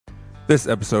This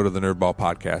episode of the Nerdball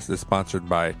Podcast is sponsored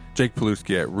by Jake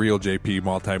Paluski at Real JP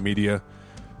Multimedia.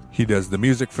 He does the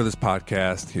music for this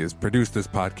podcast. He has produced this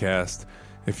podcast.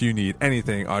 If you need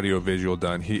anything audio-visual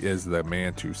done, he is the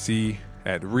man to see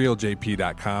at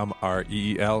realjp.com,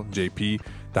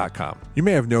 REELJP.com. You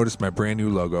may have noticed my brand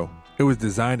new logo. It was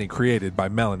designed and created by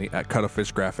Melanie at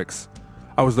Cuttlefish Graphics.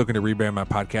 I was looking to rebrand my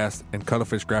podcast, and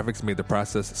Cuttlefish Graphics made the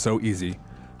process so easy.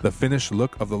 The finished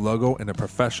look of the logo and the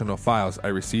professional files I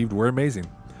received were amazing.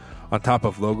 On top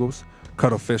of logos,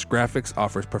 Cuttlefish Graphics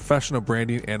offers professional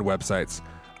branding and websites.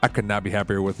 I could not be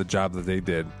happier with the job that they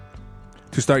did.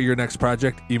 To start your next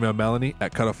project, email Melanie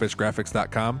at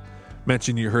cuttlefishgraphics.com.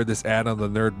 Mention you heard this ad on the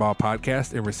Nerdball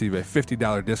Podcast and receive a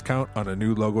 $50 discount on a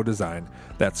new logo design.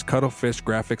 That's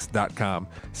cuttlefishgraphics.com.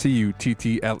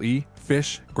 CUTTLE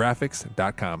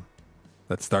fishgraphics.com.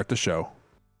 Let's start the show.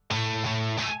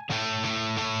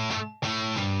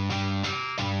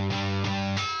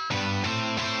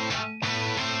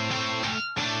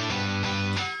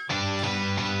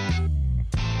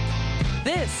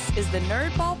 This is the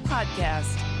Nerdball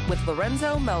Podcast with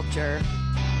Lorenzo Melcher.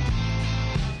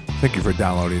 Thank you for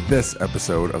downloading this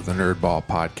episode of the Nerdball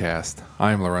Podcast.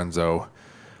 I'm Lorenzo.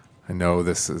 I know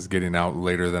this is getting out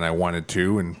later than I wanted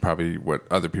to and probably what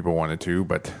other people wanted to,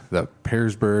 but the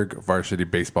Perrysburg Varsity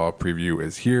baseball preview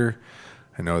is here.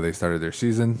 I know they started their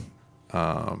season,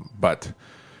 but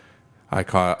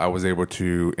I was able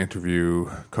to interview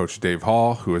Coach Dave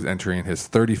Hall, who is entering his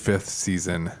 35th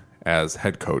season as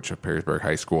head coach of Perrysburg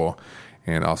High School,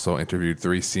 and also interviewed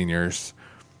 3 seniors.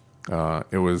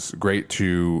 It was great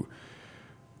to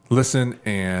listen,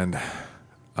 and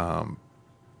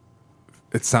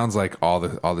it sounds like all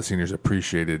the seniors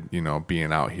appreciated,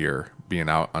 being out here, being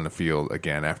out on the field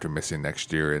again after missing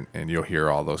next year, and you'll hear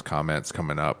all those comments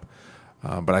coming up.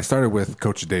 But I started with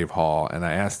Coach Dave Hall, and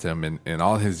I asked him, in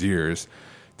all his years,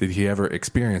 did he ever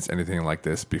experience anything like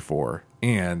this before?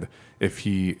 And if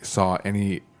he saw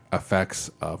any effects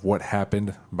of what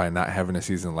happened by not having a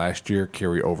season last year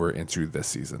carry over into this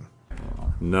season.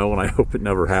 No, and I hope it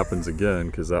never happens again,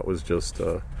 because that was just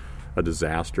a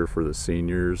disaster for the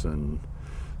seniors and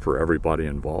for everybody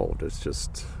involved. It's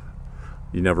just,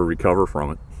 you never recover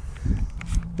from it.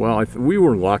 Well, we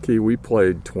were lucky. We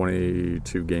played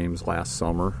 22 games last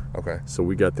summer. Okay. So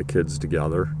we got the kids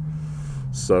together.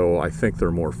 So I think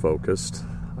they're more focused.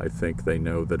 I think they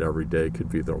know that every day could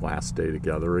be their last day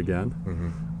together again.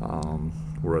 Mm-hmm.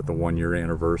 We're at the 1-year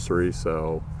anniversary,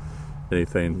 so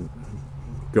anything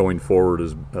going forward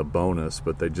is a bonus,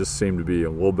 but they just seem to be a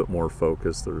little bit more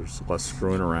focused. There's less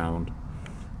screwing around,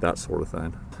 that sort of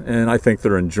thing. And I think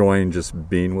they're enjoying just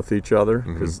being with each other,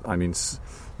 because,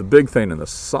 the big thing in the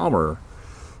summer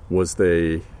was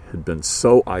they had been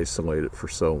so isolated for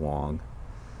so long,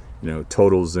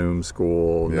 total Zoom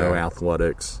school, no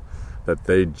athletics, that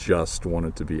they just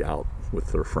wanted to be out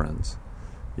with their friends,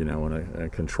 in a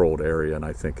controlled area. And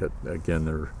I think that, again,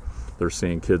 they're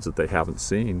seeing kids that they haven't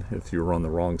seen. If you were on the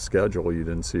wrong schedule, you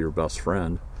didn't see your best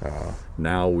friend.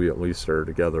 Now we at least are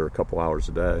together a couple hours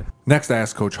a day. Next, I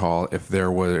asked Coach Hall if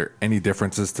there were any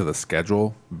differences to the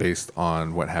schedule based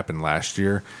on what happened last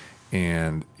year,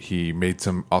 and he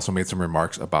also made some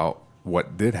remarks about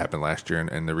what did happen last year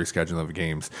and the rescheduling of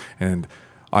games. And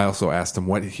I also asked him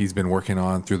what he's been working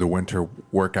on through the winter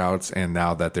workouts, and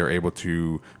now that they're able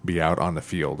to be out on the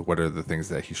field, what are the things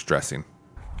that he's stressing?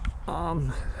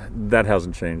 That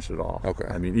hasn't changed at all. Okay.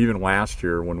 Even last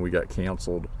year when we got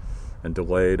canceled and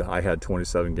delayed, I had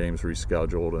 27 games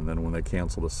rescheduled, and then when they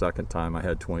canceled a second time, I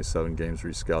had 27 games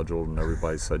rescheduled, and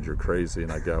everybody said, "You're crazy."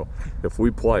 And I go, if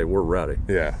we play, we're ready.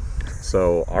 Yeah.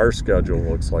 So our schedule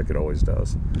looks like it always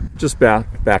does. Just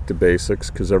back to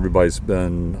basics, because everybody's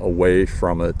been away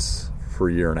from it for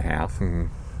a year and a half. Mm-hmm.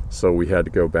 So we had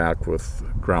to go back with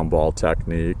ground ball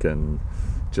technique and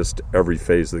just every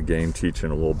phase of the game,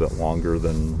 teaching a little bit longer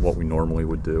than what we normally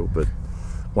would do. But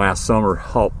last summer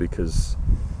helped, because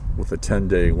with the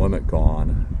 10-day limit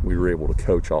gone, we were able to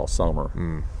coach all summer.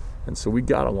 And so we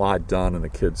got a lot done, and the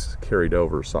kids carried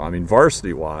over. So,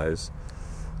 varsity-wise,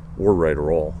 we're ready to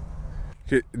roll.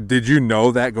 Did you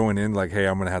know that going in, like, hey,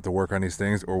 I'm going to have to work on these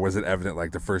things? Or was it evident,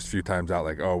 like, the first few times out,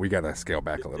 like, oh, we got to scale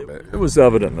back a little bit? It was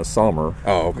evident in the summer.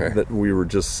 Oh, okay. That we were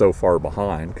just so far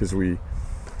behind, because we,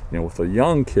 with the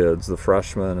young kids, the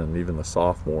freshmen and even the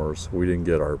sophomores, we didn't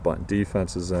get our bunt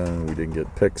defenses in, we didn't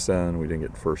get picks in, we didn't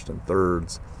get first and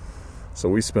thirds. So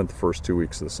we spent the first 2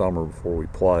 weeks of the summer before we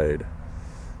played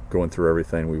going through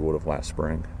everything we would have last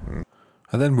spring.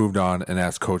 I then moved on and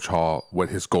asked Coach Hall what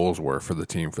his goals were for the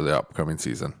team for the upcoming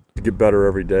season. To get better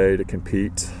every day, to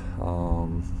compete.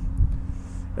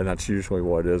 And that's usually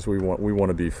what it is. We want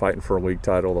to be fighting for a league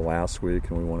title the last week,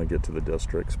 and we want to get to the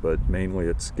districts. But mainly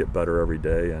it's get better every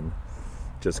day and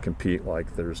just compete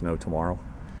like there's no tomorrow.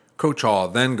 Coach Hall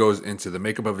then goes into the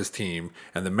makeup of his team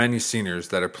and the many seniors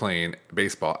that are playing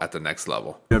baseball at the next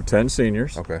level. We have 10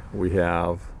 seniors. Okay. We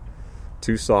have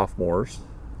 2 sophomores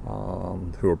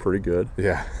who are pretty good.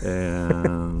 Yeah.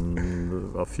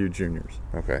 And a few juniors.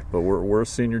 Okay. But we're a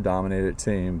senior-dominated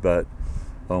team, but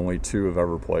only 2 have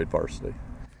ever played varsity.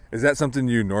 Is that something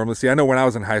you normally see? I know when I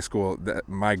was in high school,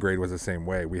 my grade was the same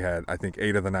way. We had, I think,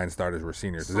 8 of the 9 starters were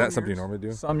seniors. Is that something you normally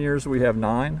do? Some years we have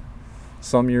 9.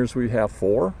 Some years we have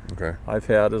 4. Okay. I've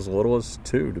had as little as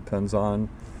 2. Depends on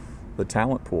the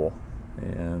talent pool.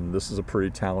 And this is a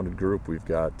pretty talented group. We've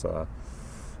got a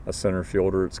center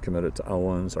fielder that's committed to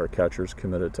Owens. Our catcher's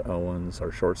committed to Owens.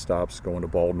 Our shortstop's going to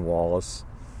Baldwin Wallace.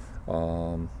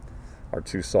 Our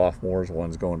 2 sophomores,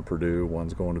 one's going to Purdue,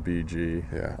 one's going to BG.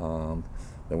 Yeah.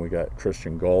 Then we got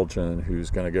Christian Gulgin, who's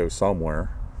going to go somewhere.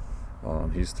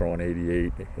 He's throwing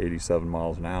 88, 87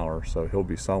 miles an hour, so he'll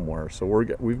be somewhere. So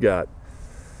we've got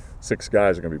 6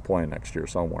 guys are going to be playing next year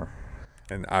somewhere.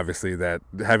 And obviously that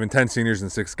having 10 seniors and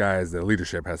 6 guys, the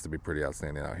leadership has to be pretty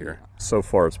outstanding out here. So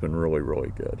far it's been really,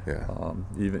 really good. Yeah.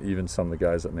 Even some of the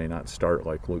guys that may not start,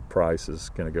 like Luke Price, is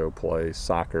going to go play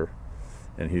soccer,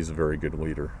 and he's a very good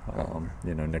leader.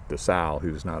 Nick DeSalle,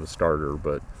 who's not a starter,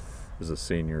 but is a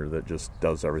senior that just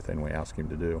does everything we ask him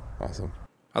to do. Awesome.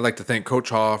 I'd like to thank Coach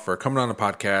Hall for coming on the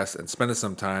podcast and spending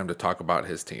some time to talk about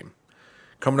his team.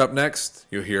 Coming up next,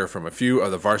 you'll hear from a few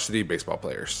of the varsity baseball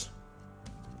players.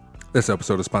 This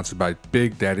episode is sponsored by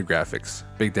Big Daddy Graphics.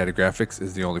 Big Daddy Graphics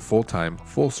is the only full-time,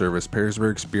 full-service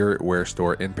Perrysburg spirit wear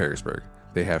store in Perrysburg.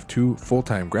 They have 2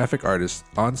 full-time graphic artists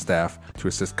on staff to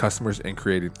assist customers in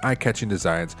creating eye-catching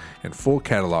designs and full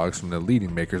catalogs from the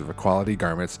leading makers of quality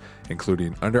garments,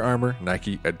 including Under Armour,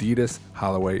 Nike, Adidas,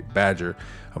 Holloway, Badger,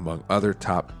 among other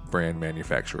top brand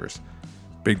manufacturers.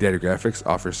 Big Daddy Graphics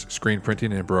offers screen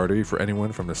printing and embroidery for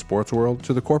anyone from the sports world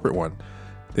to the corporate one.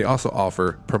 They also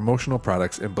offer promotional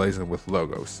products emblazoned with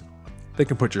logos. They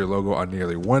can put your logo on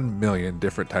nearly 1 million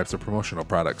different types of promotional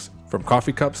products, from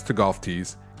coffee cups to golf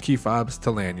tees, key fobs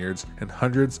to lanyards, and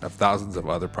hundreds of thousands of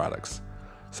other products.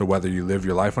 So whether you live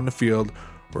your life on the field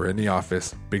or in the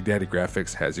office, Big Daddy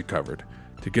Graphics has you covered.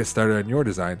 To get started on your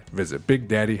design, visit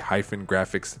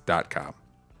bigdaddy-graphics.com.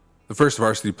 The first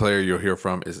varsity player you'll hear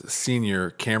from is senior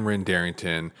Cameron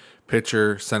Darrington,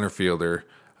 pitcher, center fielder.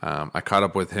 I caught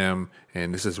up with him,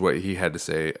 and this is what he had to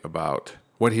say about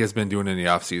what he has been doing in the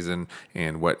offseason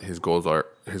and what his goals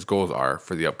are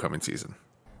for the upcoming season.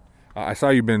 I saw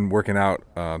you've been working out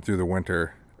through the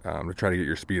winter to try to get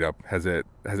your speed up. Has it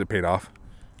paid off?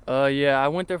 Yeah, I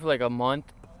went there for like a month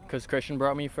because Christian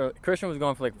was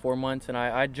going for like 4 months, and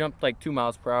I jumped like 2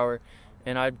 miles per hour,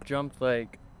 and I jumped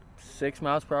like 6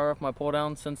 miles per hour off my pull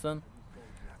down since then.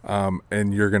 And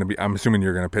I'm assuming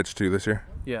you're gonna pitch too this year?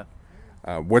 Yeah.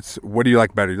 What do you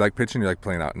like better? Do you like pitching or you like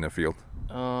playing out in the field?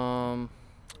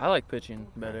 I like pitching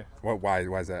better. Why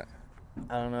is that?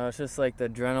 I don't know. It's just like the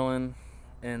adrenaline,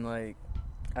 and like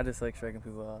I just like striking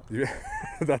people out. Yeah,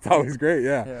 that's always great.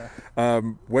 Yeah.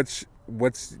 Do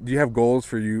you have goals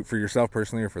for yourself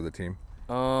personally or for the team?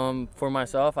 For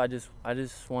myself, I just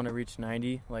want to reach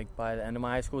 90 like by the end of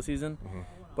my high school season. Mm-hmm.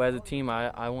 But as a team,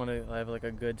 I want to have like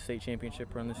a good state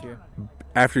championship run this year.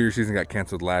 After your season got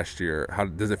canceled last year, how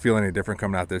does it feel any different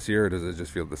coming out this year, or does it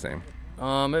just feel the same?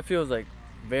 It feels like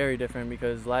very different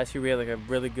because last year we had like a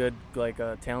really good, like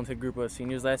a talented group of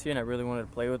seniors last year, and I really wanted to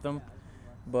play with them.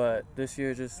 But this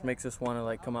year just makes us want to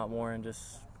like come out more and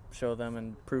just show them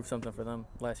and prove something for them.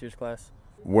 Last year's class.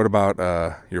 What about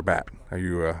your bat? Are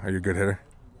you a good hitter?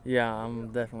 Yeah,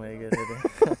 I'm definitely a good hitter.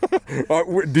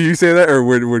 Do you say that, or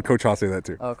would Coach Hall say that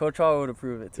too? Coach Hall would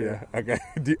approve it too. Yeah. Okay.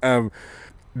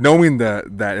 Knowing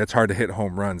that it's hard to hit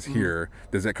home runs here,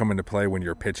 does that come into play when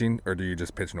you're pitching, or do you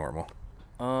just pitch normal?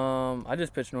 I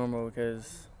just pitch normal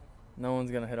because no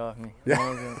one's gonna hit off me.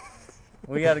 Yeah.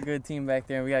 We got a good team back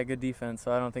there, and we got a good defense,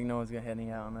 so I don't think no one's gonna hit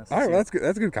any out on us. All right, well, that's good.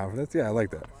 That's good confidence. Yeah, I like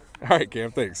that. All right,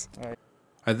 Cam. Thanks. All right.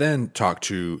 I then talked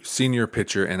to senior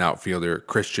pitcher and outfielder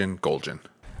Christian Gulgin.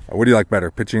 What do you like better,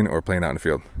 pitching or playing out in the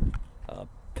field?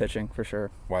 Pitching, for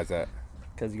sure. Why is that?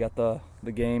 Because you got the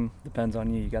game depends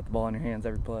on you. You got the ball in your hands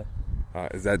every play.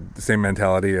 Is that the same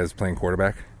mentality as playing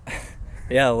quarterback?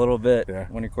 Yeah, a little bit. Yeah.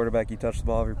 When you're quarterback, you touch the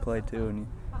ball every play too, and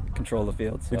you control the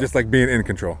field. So. You just like being in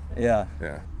control. Yeah.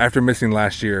 Yeah. After missing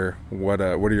last year, what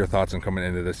are your thoughts on coming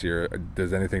into this year?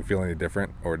 Does anything feel any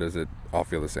different, or does it all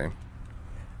feel the same?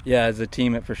 Yeah, as a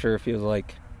team, it for sure feels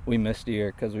like we missed a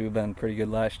year because we've been pretty good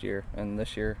last year, and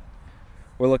this year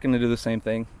we're looking to do the same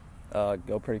thing,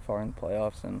 go pretty far in the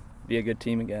playoffs and be a good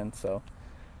team again. So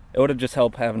it would have just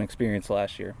helped having experience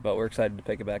last year, but we're excited to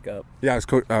pick it back up. Yeah,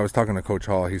 I was talking to Coach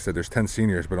Hall. He said there's 10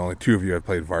 seniors, but only 2 of you have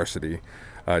played varsity.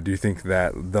 Do you think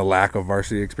that the lack of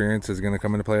varsity experience is going to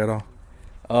come into play at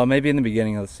all? Maybe in the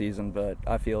beginning of the season, but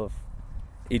I feel if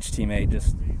each teammate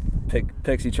just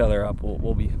picks each other up,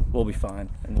 we'll be fine,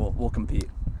 and we'll compete.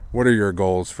 What are your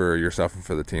goals for yourself and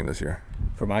for the team this year?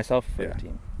 For myself, for the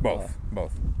team, Both.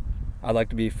 I'd like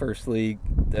to be first league,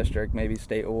 district, maybe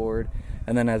state award,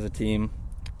 and then as a team,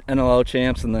 NLL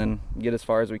champs, and then get as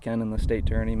far as we can in the state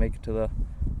tourney, make it to the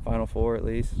Final Four at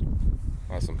least.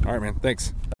 Awesome. All right, man.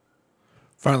 Thanks.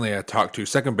 Finally, I talked to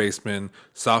second baseman,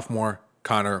 sophomore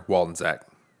Connor Walendzak.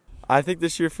 I think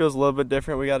this year feels a little bit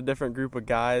different. We got a different group of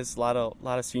guys, a lot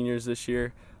of seniors this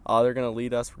year. They're going to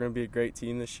lead us. We're going to be a great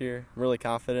team this year. I'm really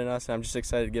confident in us, and I'm just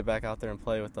excited to get back out there and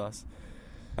play with us.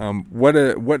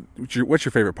 What's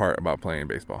your favorite part about playing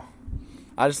baseball?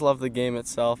 I just love the game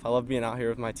itself. I love being out here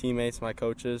with my teammates, my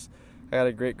coaches. I got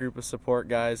a great group of support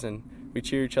guys, and we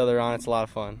cheer each other on. It's a lot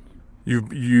of fun.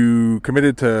 You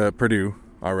committed to Purdue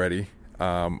already.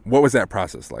 What was that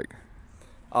process like?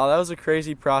 That was a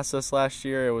crazy process last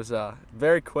year. It was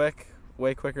very quick,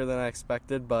 way quicker than I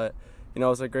expected, but it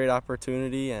was a great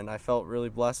opportunity, and I felt really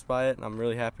blessed by it, and I'm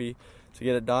really happy to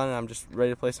get it done, and I'm just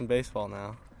ready to play some baseball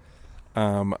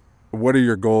now. What are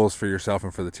your goals for yourself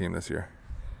and for the team this year?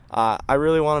 I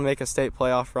really want to make a state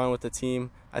playoff run with the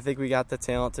team. I think we got the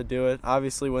talent to do it.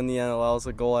 Obviously, win the NLL is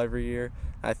a goal every year.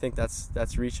 I think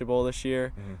that's reachable this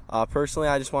year. Mm-hmm. Personally,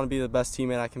 I just want to be the best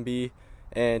teammate I can be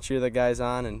and cheer the guys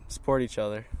on and support each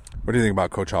other. What do you think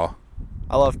about Coach Hall?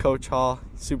 I love Coach Hall.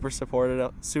 Super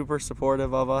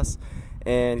supportive of us,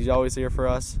 and he's always here for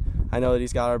us. I know that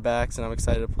he's got our backs, and I'm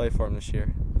excited to play for him this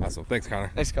year. Awesome. Thanks,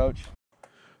 Connor. Thanks, Coach.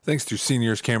 Thanks to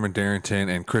seniors Cameron Darrington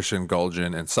and Christian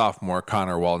Gulgin and sophomore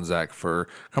Connor Walendzak for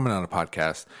coming on the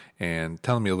podcast and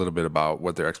telling me a little bit about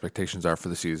what their expectations are for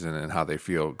the season and how they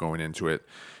feel going into it.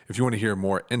 If you want to hear a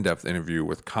more in-depth interview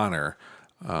with Connor,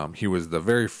 he was the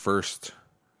very first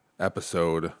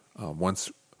episode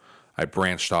once I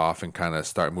branched off and kind of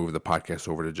started moving the podcast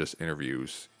over to just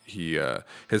interviews.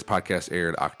 His podcast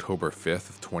aired October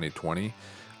 5th of 2020.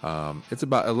 It's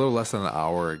about a little less than an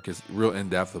hour. It gets real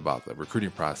in-depth about the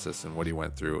recruiting process and what he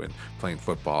went through and playing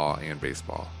football and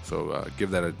baseball. So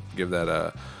give that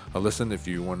a listen if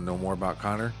you want to know more about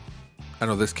Connor. I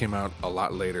know this came out a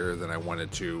lot later than I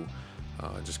wanted to.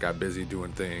 Just got busy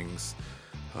doing things.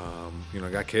 I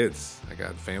got kids. I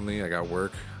got family. I got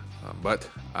work. But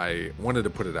I wanted to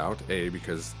put it out, A,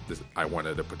 because I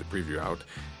wanted to put the preview out,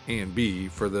 and B,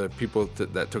 for the people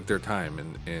that took their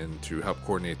time and to help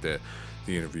coordinate the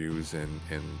interviews and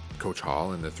Coach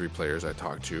Hall and the 3 players I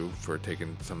talked to for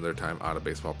taking some of their time out of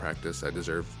baseball practice.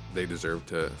 They deserve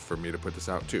for me to put this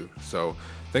out too. So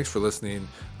thanks for listening.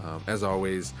 As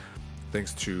always,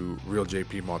 thanks to Real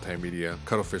JP Multimedia,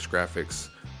 Cuttlefish Graphics,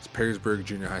 Perrysburg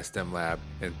Junior High STEM Lab,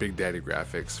 and Big Daddy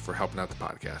Graphics for helping out the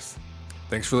podcast.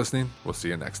 Thanks for listening. We'll see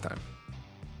you next time.